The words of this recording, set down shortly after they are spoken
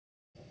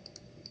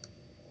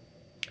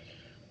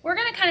We're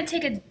going to kind of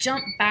take a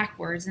jump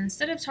backwards.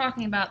 Instead of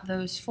talking about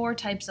those 4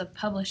 types of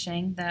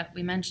publishing that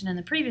we mentioned in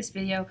the previous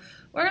video,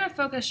 we're going to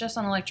focus just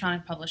on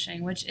electronic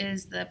publishing, which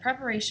is the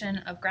preparation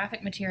of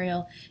graphic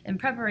material in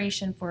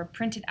preparation for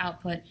printed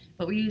output,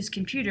 but we use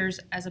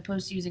computers as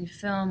opposed to using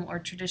film or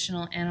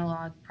traditional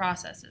analog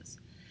processes.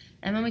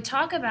 And when we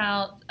talk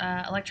about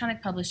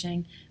electronic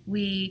publishing,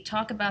 we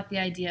talk about the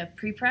idea of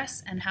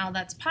prepress and how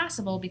that's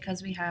possible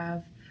because we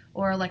have,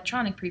 or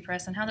electronic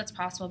prepress and how that's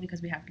possible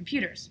because we have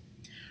computers.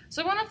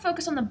 So I want to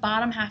focus on the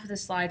bottom half of the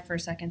slide for a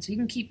second, so you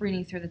can keep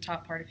reading through the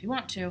top part if you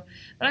want to,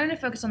 but I'm going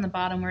to focus on the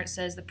bottom where it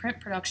says the print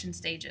production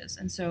stages.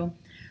 And so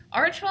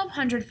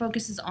R1200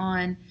 focuses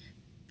on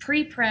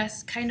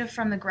pre-press, kind of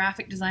from the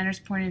graphic designer's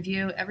point of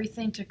view,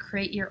 everything to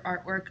create your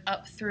artwork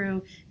up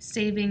through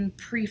saving,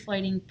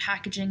 pre-flighting,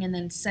 packaging, and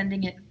then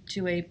sending it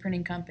to a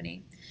printing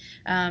company.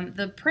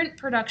 The print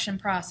production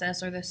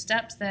process, or the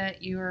steps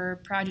that your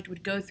project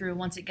would go through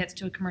once it gets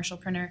to a commercial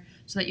printer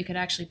so that you could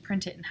actually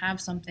print it and have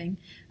something,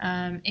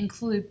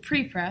 include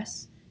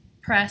pre-press,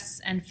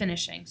 press, and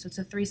finishing. So it's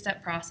a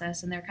 3-step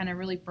process, and they're kind of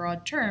really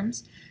broad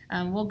terms.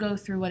 We'll go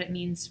through what it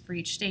means for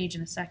each stage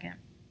in a second.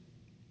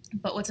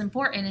 But what's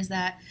important is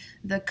that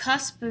the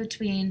cusp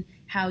between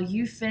how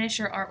you finish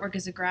your artwork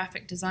as a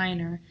graphic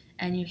designer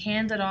and you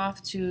hand it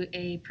off to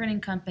a printing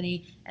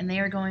company, and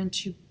they are going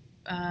to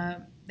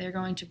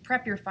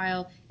prep your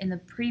file in the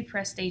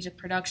pre-press stage of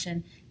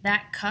production.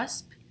 That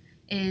cusp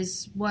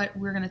is what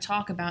we're going to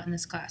talk about in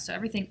this class. So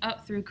everything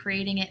up through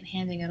creating it and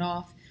handing it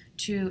off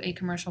to a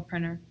commercial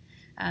printer.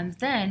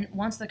 Then,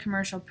 once the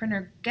commercial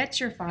printer gets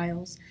your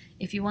files,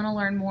 if you want to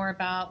learn more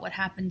about what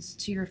happens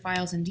to your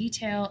files in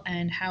detail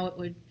and how it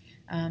would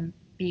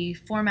be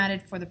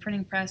formatted for the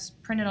printing press,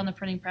 printed on the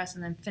printing press,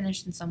 and then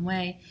finished in some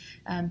way,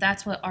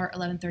 that's what Art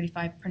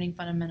 1135 Printing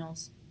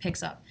Fundamentals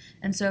picks up.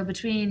 And so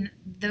between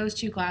those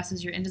 2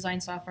 classes, your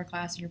InDesign software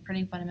class and your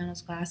Printing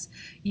Fundamentals class,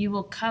 you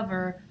will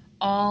cover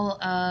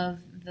all of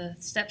the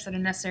steps that are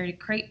necessary to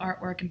create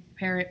artwork and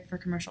prepare it for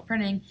commercial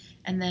printing,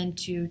 and then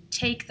to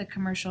take the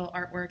commercial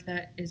artwork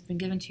that has been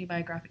given to you by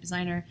a graphic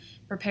designer,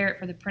 prepare it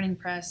for the printing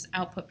press,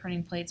 output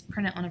printing plates,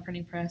 print it on a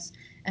printing press,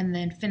 and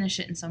then finish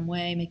it in some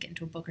way, make it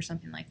into a book or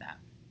something like that.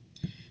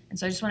 And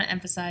so I just want to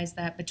emphasize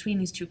that between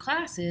these 2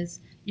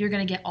 classes, you're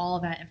going to get all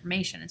of that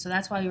information. And so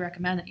that's why we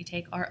recommend that you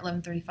take Art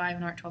 1135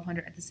 and Art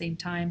 1200 at the same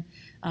time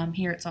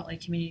here at Salt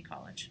Lake Community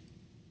College.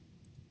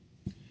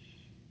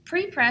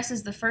 Pre-press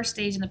is the first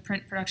stage in the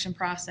print production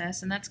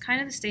process, and that's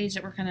kind of the stage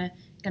that we're going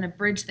to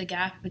bridge the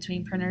gap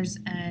between printers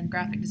and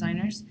graphic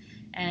designers.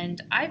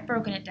 And I've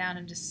broken it down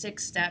into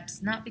 6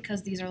 steps, not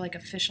because these are like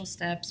official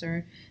steps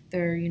or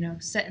they're,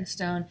 set in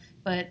stone,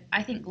 but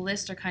I think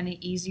lists are kind of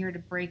easier to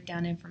break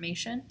down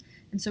information.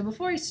 And so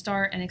before I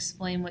start and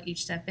explain what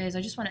each step is,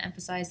 I just want to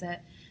emphasize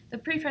that the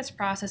pre-press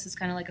process is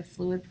kind of like a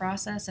fluid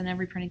process, and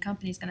every printing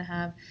company is going to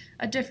have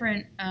a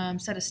different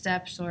set of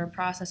steps or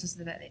processes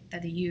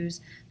that they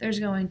use. There's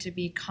going to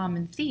be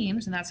common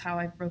themes, and that's how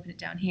I've broken it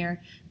down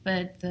here,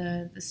 but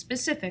the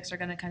specifics are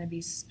going to kind of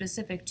be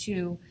specific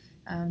to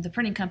the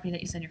printing company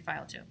that you send your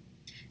file to.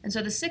 And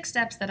so the 6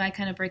 steps that I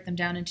kind of break them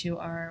down into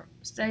are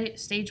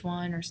stage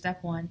 1 or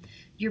step 1,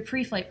 your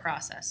pre-flight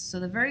process. So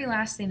the very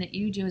last thing that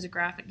you do as a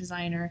graphic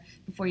designer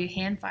before you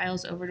hand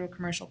files over to a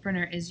commercial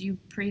printer is you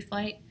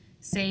pre-flight,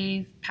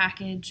 save,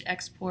 package,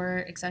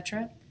 export,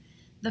 etc.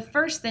 The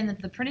first thing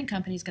that the printing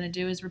company is going to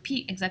do is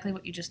repeat exactly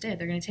what you just did.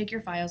 They're going to take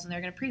your files and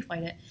they're going to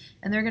pre-flight it,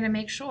 and they're going to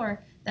make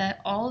sure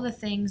that all the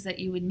things that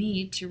you would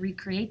need to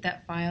recreate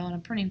that file on a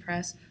printing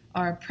press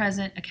are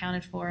present,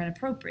 accounted for, and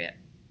appropriate.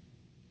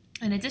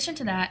 In addition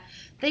to that,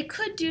 they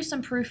could do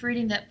some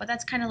proofreading, but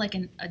that's kind of like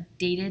a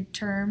dated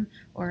term,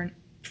 or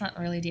it's not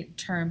really a dated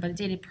term, but a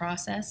dated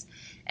process.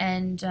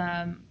 And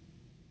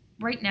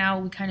right now,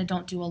 we kind of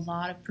don't do a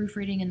lot of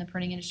proofreading in the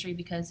printing industry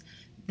because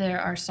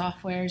there are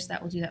softwares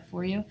that will do that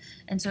for you.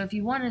 And so if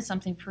you wanted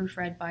something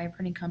proofread by a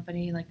printing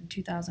company like in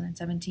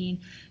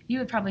 2017, you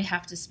would probably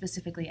have to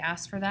specifically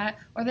ask for that,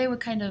 or they would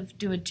kind of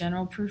do a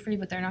general proofread,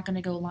 but they're not going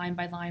to go line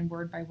by line,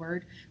 word by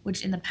word,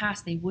 which in the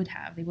past they would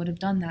have. They would have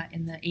done that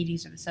in the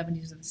 80s or the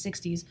 70s or the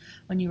 60s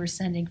when you were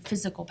sending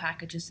physical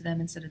packages to them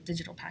instead of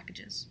digital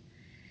packages.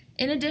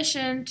 In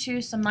addition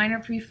to some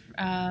minor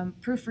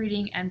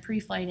proofreading and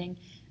pre-flighting,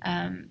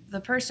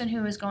 the person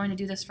who is going to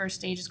do this first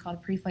stage is called a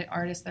pre-flight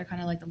artist. They're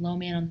kind of like the low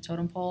man on the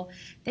totem pole.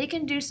 They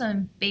can do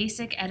some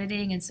basic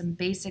editing and some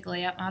basic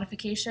layout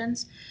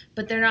modifications,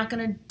 but they're not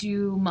going to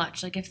do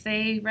much. Like if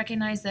they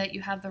recognize that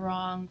you have the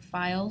wrong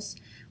files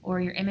or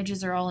your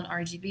images are all in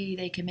RGB,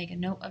 they can make a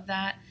note of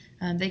that.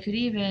 They could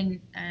even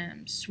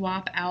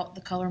swap out the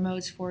color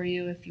modes for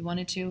you if you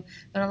wanted to,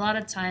 but a lot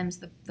of times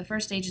the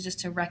first stage is just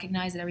to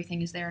recognize that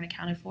everything is there and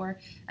accounted for,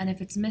 and if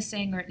it's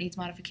missing or it needs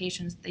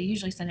modifications, they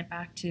usually send it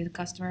back to the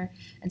customer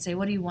and say,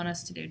 what do you want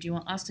us to do? Do you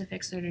want us to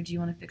fix it, or do you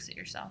want to fix it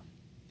yourself?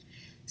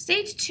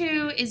 Stage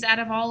 2 is, out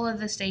of all of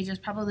the stages,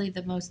 probably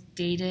the most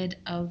dated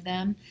of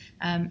them.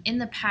 In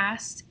the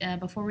past,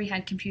 before we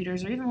had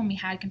computers, or even when we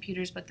had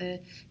computers, but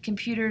the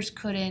computers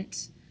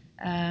couldn't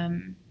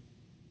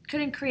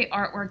couldn't create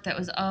artwork that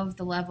was of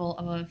the level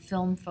of a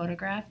film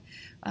photograph,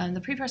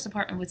 the pre-press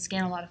department would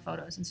scan a lot of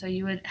photos. And so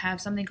you would have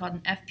something called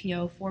an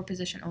FPO,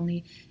 4-position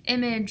only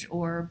image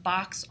or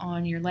box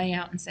on your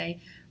layout and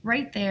say,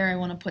 right there, I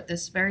want to put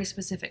this very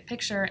specific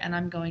picture, and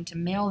I'm going to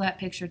mail that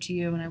picture to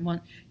you, and I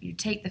want you to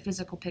take the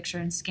physical picture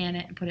and scan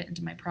it and put it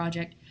into my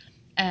project.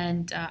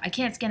 And I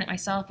can't scan it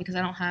myself because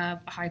I don't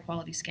have a high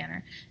quality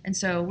scanner. And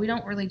so we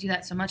don't really do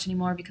that so much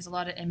anymore because a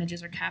lot of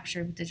images are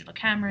captured with digital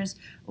cameras,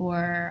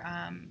 or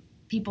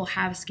people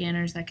have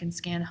scanners that can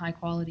scan high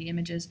quality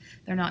images.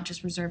 They're not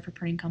just reserved for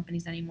printing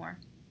companies anymore.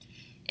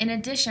 In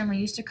addition, we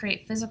used to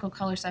create physical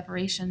color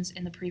separations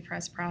in the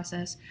pre-press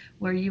process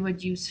where you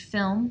would use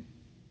film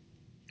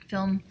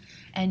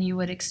and you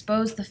would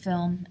expose the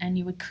film and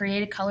you would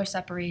create a color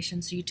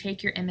separation. So you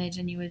take your image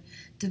and you would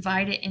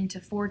divide it into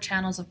 4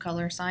 channels of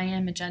color: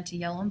 cyan, magenta,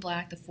 yellow, and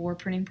black, the 4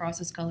 printing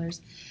process colors.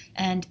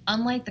 And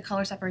unlike the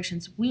color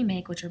separations we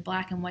make, which are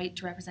black and white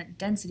to represent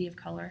density of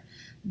color,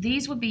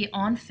 these would be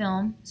on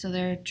film, so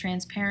they're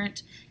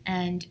transparent,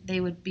 and they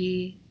would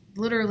be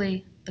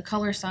literally the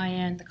color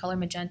cyan, the color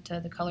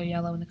magenta, the color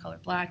yellow, and the color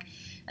black.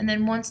 And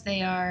then once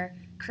they are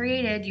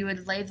created, you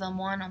would lay them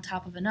one on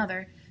top of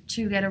another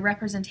to get a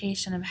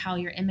representation of how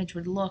your image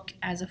would look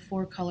as a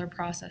 4-color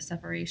process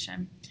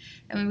separation.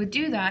 And we would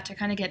do that to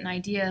kind of get an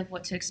idea of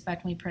what to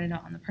expect when we print it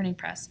out on the printing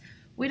press.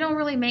 We don't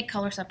really make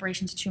color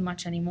separations too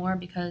much anymore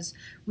because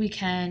we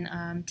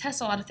can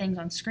test a lot of things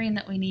on screen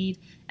that we need,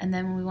 and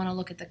then when we want to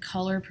look at the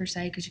color per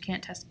se, because you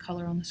can't test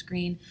color on the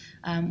screen,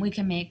 we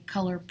can make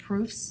color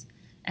proofs.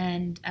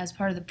 And as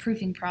part of the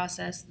proofing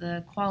process,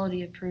 the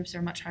quality of proofs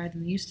are much higher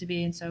than they used to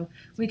be, and so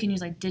we can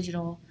use like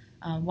digital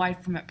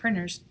wide format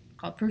printers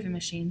called proofing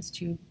machines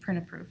to print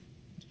a proof.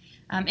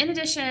 In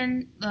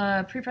addition,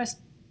 the pre-press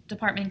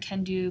department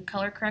can do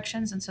color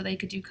corrections, and so they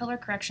could do color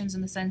corrections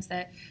in the sense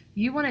that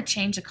you want to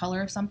change the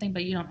color of something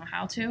but you don't know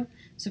how to.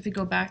 So if we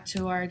go back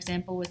to our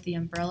example with the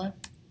umbrella,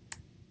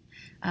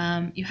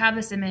 you have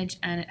this image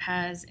and it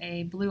has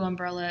a blue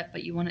umbrella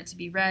but you want it to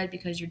be red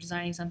because you're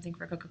designing something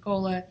for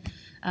Coca-Cola.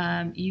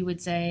 You would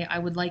say, I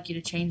would like you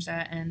to change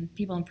that, and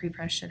people in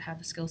pre-press should have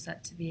the skill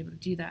set to be able to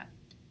do that.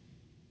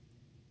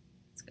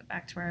 Go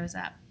back to where I was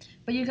at.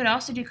 But you could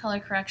also do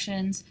color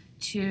corrections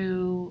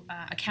to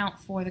account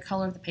for the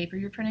color of the paper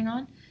you're printing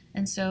on.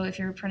 And so if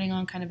you're printing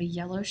on kind of a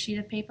yellow sheet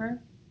of paper,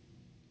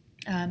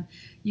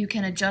 you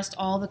can adjust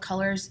all the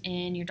colors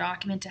in your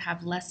document to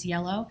have less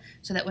yellow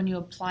so that when you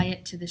apply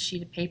it to the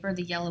sheet of paper,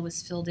 the yellow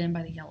is filled in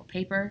by the yellow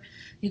paper.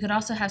 You could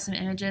also have some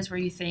images where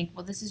you think,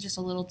 well, this is just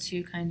a little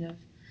too kind of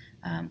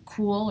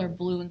cool or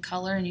blue in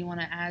color and you want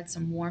to add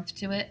some warmth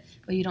to it,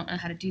 but you don't know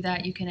how to do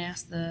that. You can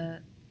ask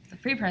the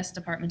pre-press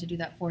department to do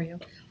that for you.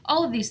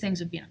 All of these things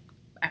would be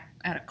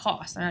at a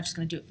cost. They're not just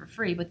going to do it for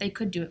free, but they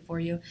could do it for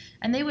you,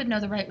 and they would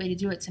know the right way to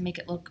do it to make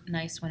it look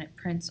nice when it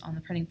prints on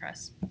the printing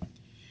press.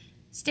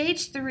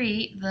 Stage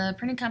 3, the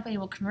printing company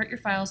will convert your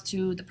files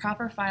to the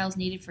proper files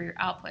needed for your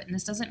output. And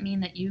this doesn't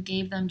mean that you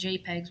gave them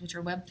JPEGs, which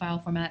are web file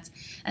formats,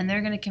 and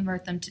they're going to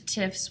convert them to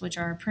TIFFs, which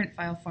are a print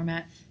file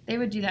format. They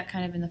would do that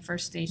kind of in the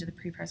first stage of the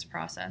pre-press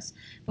process.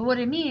 But what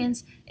it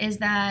means is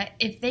that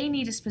if they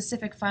need a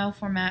specific file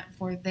format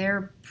for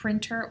their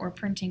printer or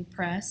printing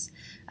press,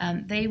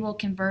 they will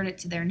convert it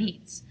to their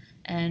needs.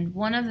 And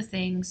one of the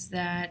things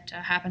that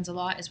happens a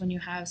lot is when you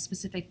have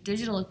specific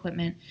digital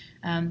equipment,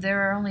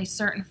 there are only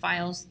certain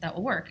files that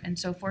will work. And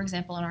so, for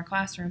example, in our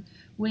classroom,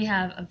 we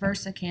have a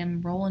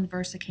VersaCam, Roland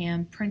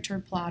VersaCam printer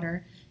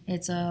plotter.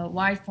 It's a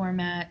wide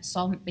format,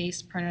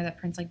 solvent-based printer that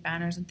prints like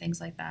banners and things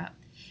like that.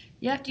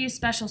 You have to use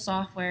special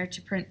software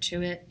to print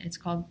to it. It's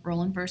called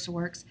Roland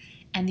VersaWorks.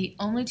 And the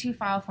only 2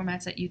 file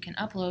formats that you can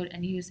upload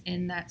and use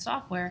in that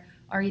software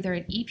are either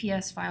an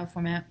EPS file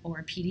format or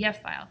a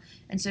PDF file.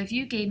 And so if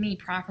you gave me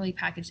properly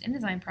packaged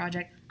InDesign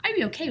project, I'd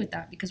be okay with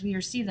that because we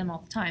receive them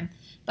all the time.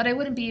 But I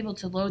wouldn't be able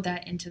to load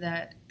that into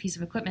that piece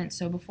of equipment.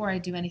 So before I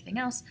do anything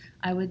else,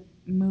 I would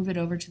move it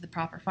over to the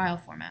proper file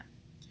format.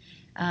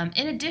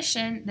 In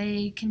addition,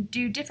 they can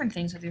do different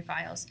things with your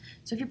files.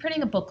 So if you're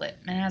printing a booklet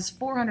and it has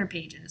 400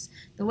 pages,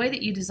 the way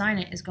that you design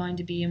it is going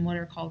to be in what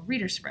are called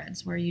reader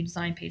spreads, where you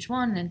design page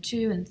 1 and then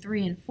 2 and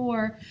 3 and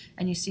 4,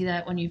 and you see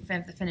that when you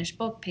have the finished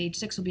book, page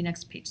 6 will be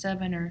next to page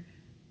 7, or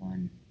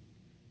 1,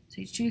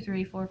 page 2,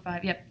 3, 4,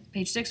 5, yep,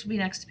 page 6 will be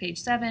next to page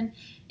 7,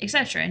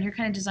 etc. And you're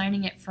kind of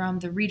designing it from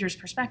the reader's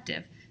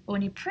perspective. But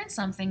when you print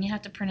something, you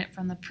have to print it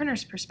from the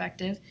printer's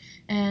perspective,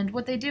 and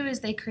what they do is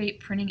they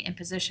create printing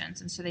impositions.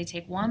 And so they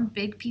take one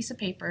big piece of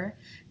paper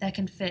that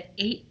can fit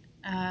 8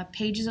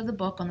 pages of the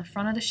book on the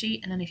front of the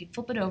sheet, and then if you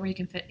flip it over, you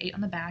can fit 8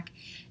 on the back.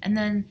 And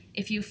then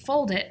if you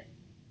fold it,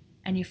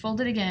 and you fold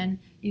it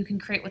again, you can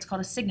create what's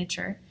called a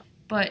signature.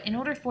 But in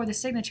order for the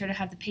signature to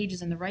have the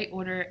pages in the right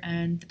order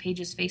and the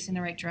pages facing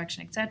the right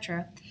direction,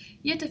 etc.,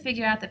 you have to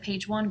figure out that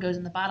page 1 goes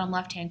in the bottom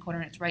left-hand corner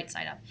and it's right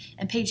side up,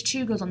 and page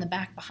 2 goes on the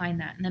back behind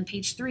that, and then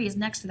page 3 is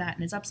next to that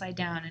and it's upside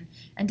down,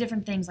 and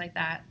different things like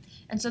that.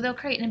 And so they'll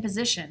create an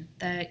imposition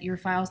that your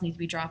files need to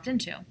be dropped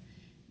into.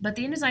 But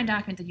the InDesign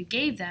document that you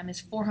gave them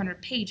is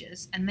 400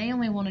 pages, and they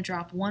only want to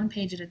drop 1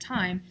 page at a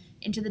time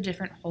into the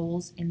different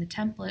holes in the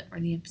template or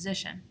the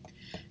imposition.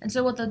 And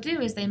so what they'll do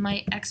is they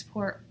might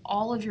export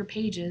all of your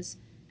pages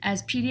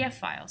as PDF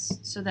files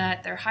so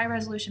that they're high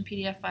resolution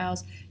PDF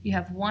files. You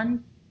have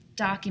one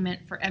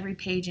document for every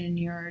page in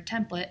your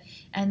template,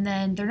 and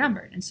then they're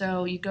numbered. And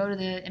so you go to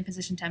the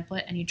imposition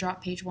template and you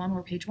drop page 1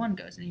 where page 1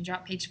 goes, and you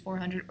drop page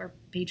 400 where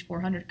page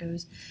 400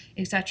 goes,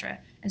 etc.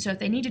 And so if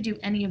they need to do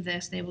any of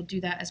this, they will do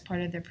that as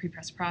part of their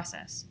pre-press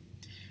process.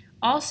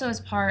 Also,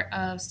 as part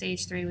of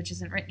stage 3, which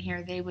isn't written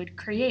here, they would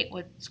create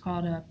what's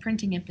called a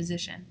printing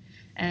imposition.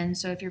 And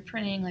so if you're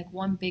printing like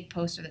one big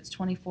poster that's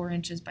 24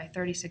 inches by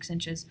 36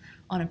 inches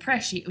on a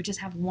press sheet, it would just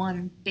have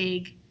one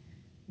big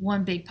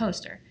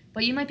poster.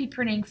 But you might be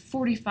printing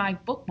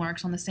 45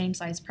 bookmarks on the same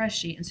size press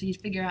sheet, and so you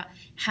figure out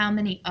how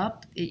many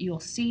up you'll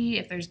see.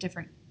 If there's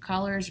different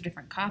colors or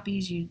different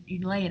copies, you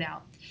lay it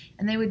out.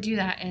 And they would do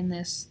that in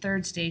this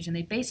 3rd stage, and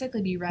they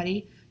basically be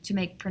ready to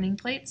make printing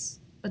plates,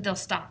 but they'll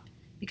stop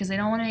because they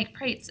don't want to make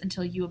plates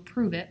until you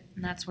approve it,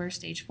 and that's where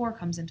stage 4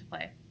 comes into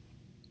play.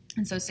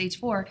 And so stage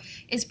 4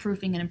 is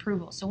proofing and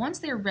approval. So once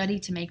they're ready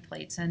to make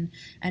plates, and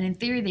in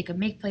theory they could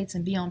make plates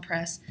and be on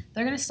press,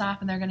 they're going to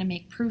stop and they're going to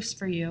make proofs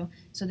for you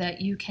so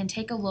that you can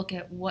take a look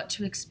at what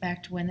to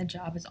expect when the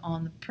job is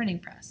on the printing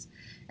press.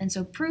 And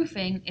so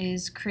proofing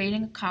is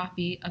creating a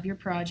copy of your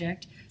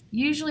project,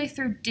 usually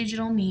through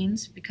digital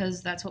means,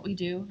 because that's what we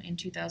do in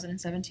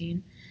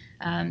 2017,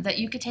 that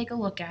you could take a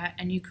look at,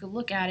 and you could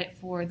look at it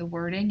for the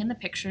wording and the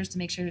pictures to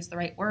make sure it's the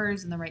right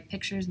words and the right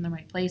pictures in the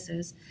right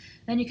places.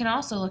 Then you can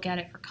also look at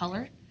it for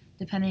color,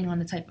 depending on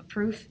the type of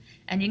proof,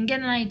 and you can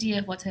get an idea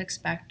of what to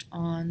expect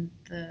on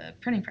the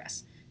printing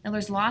press. Now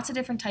there's lots of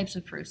different types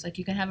of proofs. Like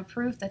you can have a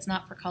proof that's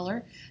not for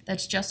color,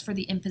 that's just for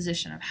the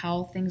imposition of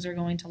how things are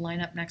going to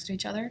line up next to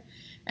each other.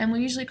 And we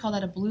usually call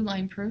that a blue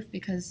line proof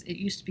because it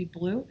used to be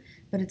blue,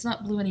 but it's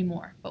not blue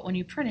anymore. But when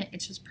you print it,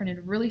 it's just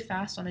printed really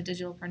fast on a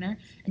digital printer,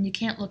 and you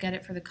can't look at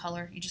it for the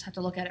color. You just have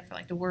to look at it for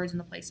like the words and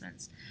the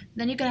placements.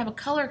 Then you can have a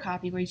color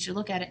copy where you should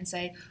look at it and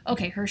say,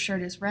 okay, her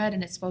shirt is red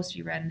and it's supposed to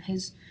be red, and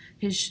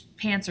his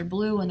pants are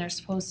blue and they're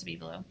supposed to be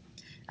blue.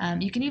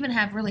 You can even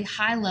have really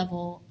high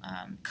level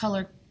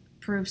color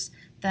proofs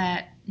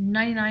that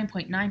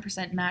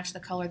 99.9% match the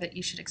color that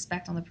you should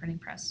expect on the printing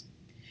press.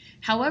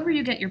 However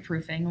you get your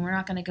proofing, and we're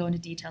not going to go into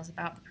details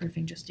about the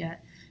proofing just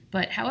yet,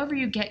 but however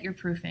you get your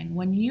proofing,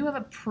 when you have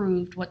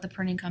approved what the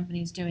printing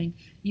company is doing,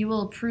 you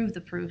will approve the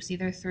proofs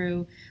either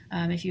through,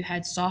 if you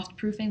had soft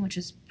proofing, which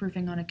is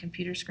proofing on a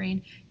computer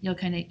screen, you'll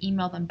kind of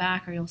email them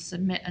back, or you'll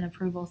submit an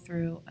approval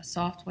through a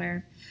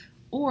software.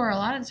 Or a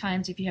lot of the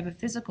times, if you have a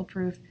physical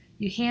proof,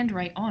 you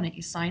handwrite on it.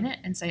 You sign it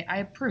and say, I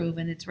approve,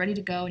 and it's ready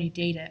to go, and you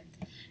date it.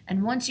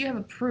 And once you have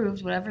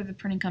approved whatever the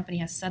printing company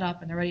has set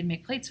up and they're ready to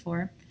make plates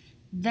for,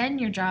 then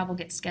your job will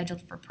get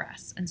scheduled for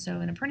press. And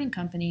so in a printing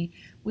company,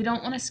 we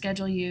don't want to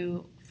schedule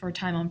you for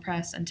time on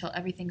press until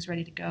everything's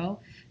ready to go,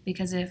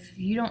 because if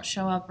you don't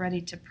show up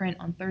ready to print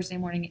on Thursday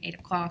morning at 8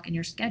 o'clock and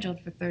you're scheduled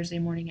for Thursday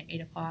morning at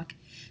 8 o'clock,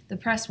 the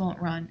press won't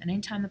run. And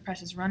anytime the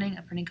press is running,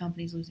 a printing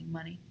company is losing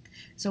money.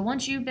 So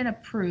once you've been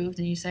approved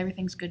and you say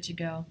everything's good to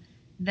go,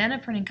 then a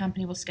printing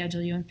company will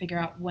schedule you and figure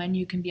out when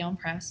you can be on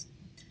press.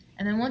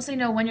 And then once they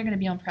know when you're going to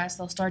be on press,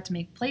 they'll start to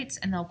make plates,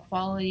 and they'll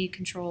quality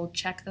control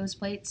check those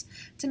plates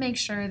to make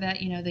sure that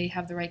they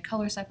have the right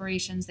color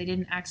separations. They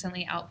didn't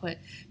accidentally output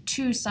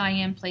 2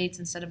 cyan plates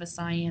instead of a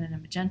cyan and a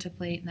magenta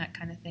plate and that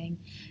kind of thing.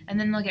 And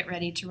then they'll get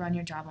ready to run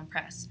your job on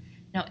press.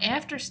 Now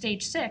after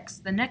stage 6,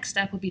 the next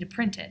step would be to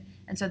print it.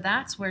 And so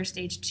that's where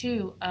stage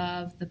 2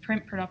 of the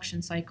print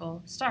production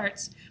cycle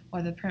starts,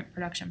 or the print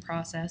production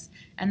process,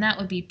 and that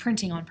would be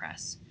printing on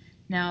press.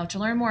 Now, to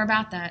learn more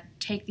about that,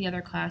 take the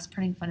other class,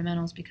 Printing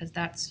Fundamentals, because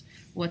that's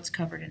what's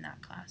covered in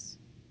that class.